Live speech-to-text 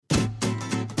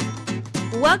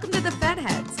Welcome to the Fed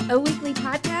Heads, a weekly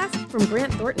podcast from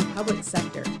Grant Thornton Public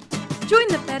Sector. Join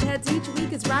the Fed Heads each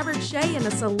week as Robert Shea and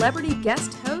a celebrity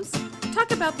guest host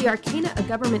talk about the arcana of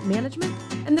government management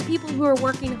and the people who are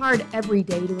working hard every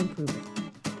day to improve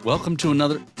it. Welcome to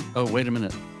another. Oh, wait a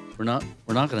minute. We're not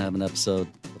going to have an episode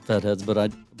of Fed Heads, but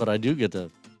I do get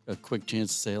a quick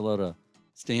chance to say hello to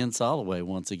Stan Soloway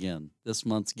once again, this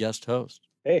month's guest host.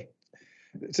 Hey,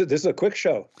 this is a quick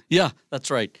show. Yeah,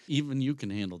 that's right. Even you can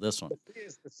handle this one.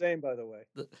 It's the same, by the way.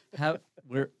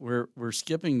 We're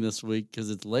skipping this week because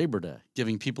it's Labor Day,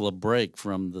 giving people a break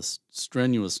from the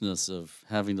strenuousness of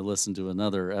having to listen to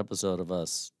another episode of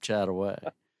us chat away.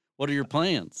 What are your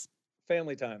plans?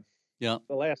 Family time. Yeah.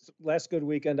 The last good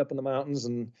weekend up in the mountains,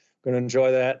 and going to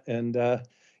enjoy that. And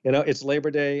it's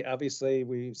Labor Day. Obviously,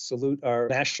 we salute our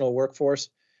national workforce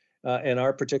in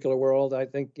our particular world. I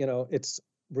think it's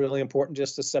really important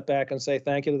just to step back and say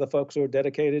thank you to the folks who are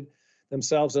dedicated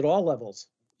themselves at all levels.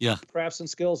 Yeah. Crafts and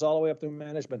skills all the way up through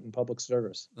management and public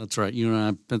service. That's right. You and I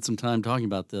spent some time talking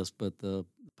about this, but the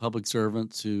public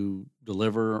servants who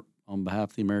deliver on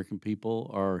behalf of the American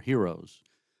people are heroes.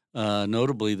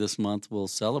 Notably, this month we'll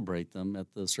celebrate them at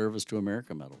the Service to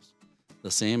America Medals, the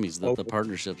Sammys that the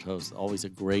partnerships host. Always a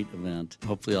great event.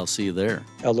 Hopefully I'll see you there.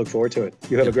 I'll look forward to it.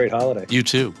 You have a great holiday. You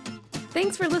too.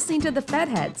 Thanks for listening to the Fed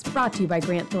Heads, brought to you by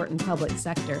Grant Thornton Public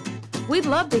Sector. We'd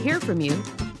love to hear from you.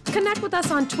 Connect with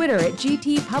us on Twitter at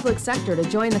GT Public Sector to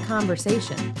join the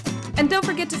conversation. And don't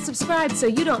forget to subscribe so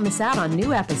you don't miss out on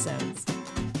new episodes.